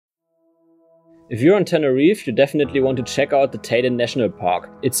If you're in Tenerife, you definitely want to check out the Teide National Park.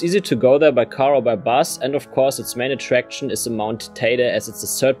 It's easy to go there by car or by bus, and of course its main attraction is the Mount Teide, as it's the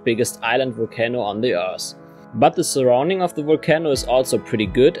third biggest island volcano on the earth. But the surrounding of the volcano is also pretty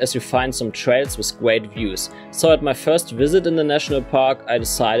good, as you find some trails with great views. So at my first visit in the national park, I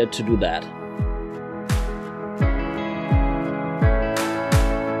decided to do that.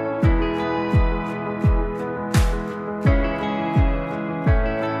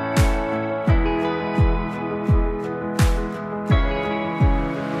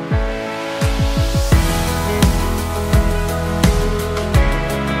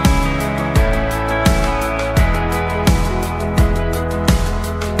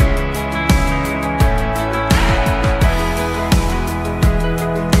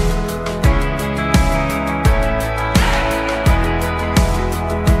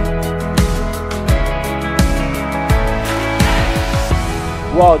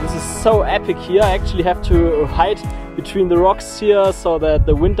 Wow, this is so epic here. I actually have to hide between the rocks here so that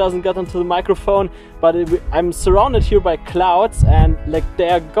the wind doesn't get onto the microphone. But I'm surrounded here by clouds, and like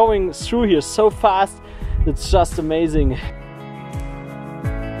they are going through here so fast. It's just amazing.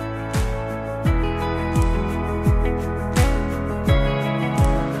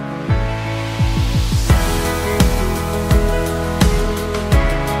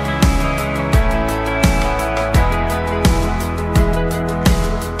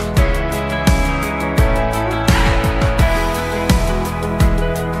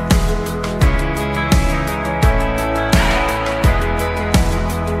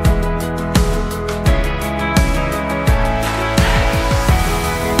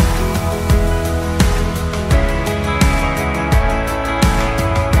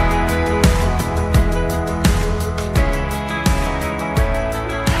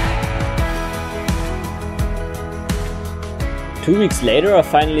 2 weeks later, I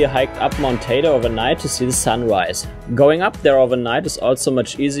finally hiked up Mount Teide overnight to see the sunrise. Going up there overnight is also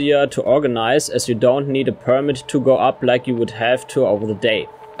much easier to organize, as you don't need a permit to go up like you would have to over the day.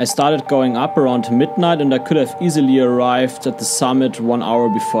 I started going up around midnight, and I could have easily arrived at the summit 1 hour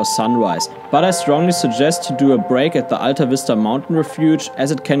before sunrise. But I strongly suggest to do a break at the Altavista Mountain Refugio,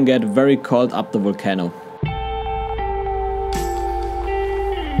 as it can get very cold up the volcano.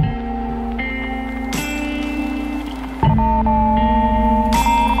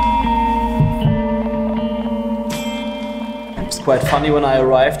 It's quite funny, when I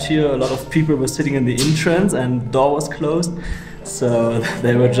arrived here, a lot of people were sitting in the entrance and the door was closed. So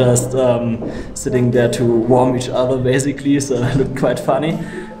they were just sitting there to warm each other basically, so it looked quite funny.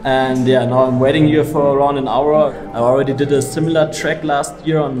 And yeah, now I'm waiting here for around an hour. I already did a similar trek last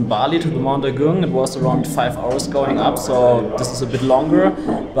year on Bali to the Mount Teide. It was around 5 hours going up, so this is a bit longer.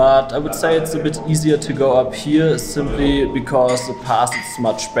 But I would say it's a bit easier to go up here, simply because the path is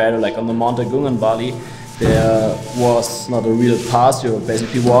much better. Like on the Mount Teide in Bali, there was not a real path, you're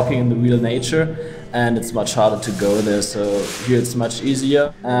basically walking in the real nature, and it's much harder to go there, so here it's much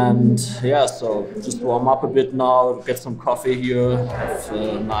easier. And yeah, so just warm up a bit now, get some coffee here, have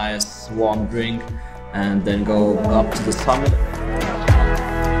a nice warm drink, and then go up to the summit.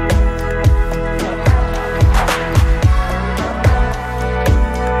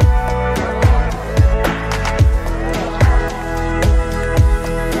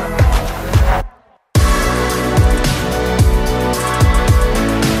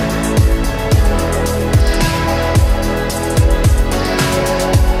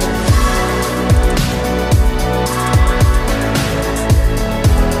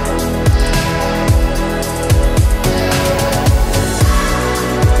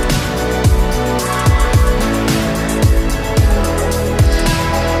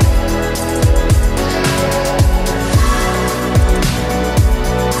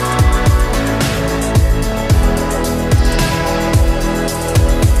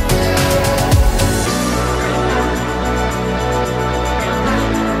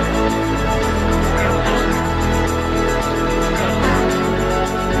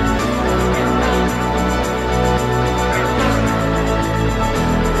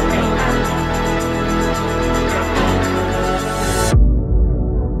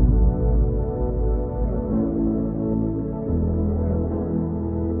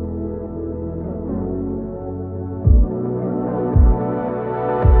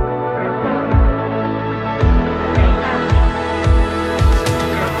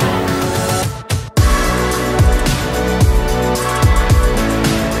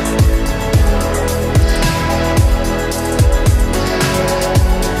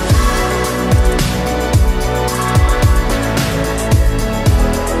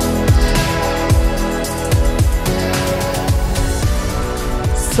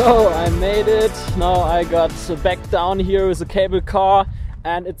 So I made it. Now I got back down here with a cable car,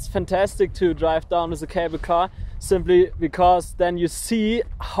 and it's fantastic to drive down with a cable car simply because then you see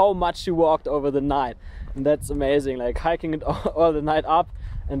how much you walked over the night, and that's amazing. Like hiking it all the night up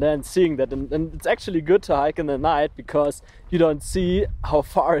and then seeing that, and it's actually good to hike in the night because you don't see how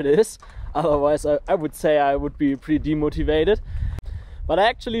far it is. Otherwise I would say I would be pretty demotivated. But I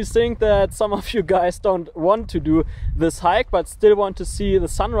actually think that some of you guys don't want to do this hike but still want to see the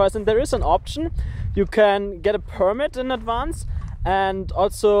sunrise, and there is an option. You can get a permit in advance and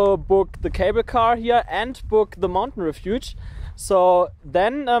also book the cable car here and book the mountain refuge. So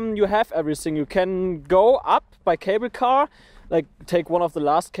then you have everything. You can go up by cable car, like take one of the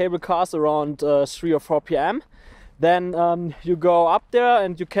last cable cars around 3 or 4 p.m. Then you go up there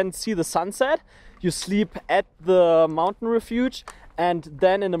and you can see the sunset. You sleep at the mountain refuge, and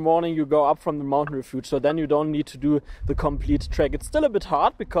then in the morning you go up from the mountain refuge. So then you don't need to do the complete trek. It's still a bit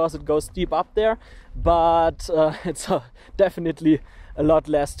hard because it goes deep up there, but it's definitely a lot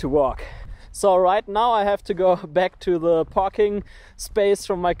less to walk. So right now I have to go back to the parking space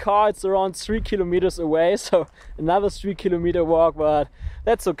from my car. It's around 3 kilometers away, so another 3-kilometer walk, but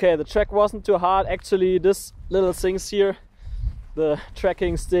that's okay. The trek wasn't too hard. Actually, this little things here, the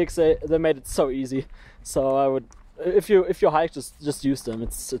trekking sticks, they made it so easy. So I would, if you hike, just use them.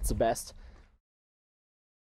 It's the best.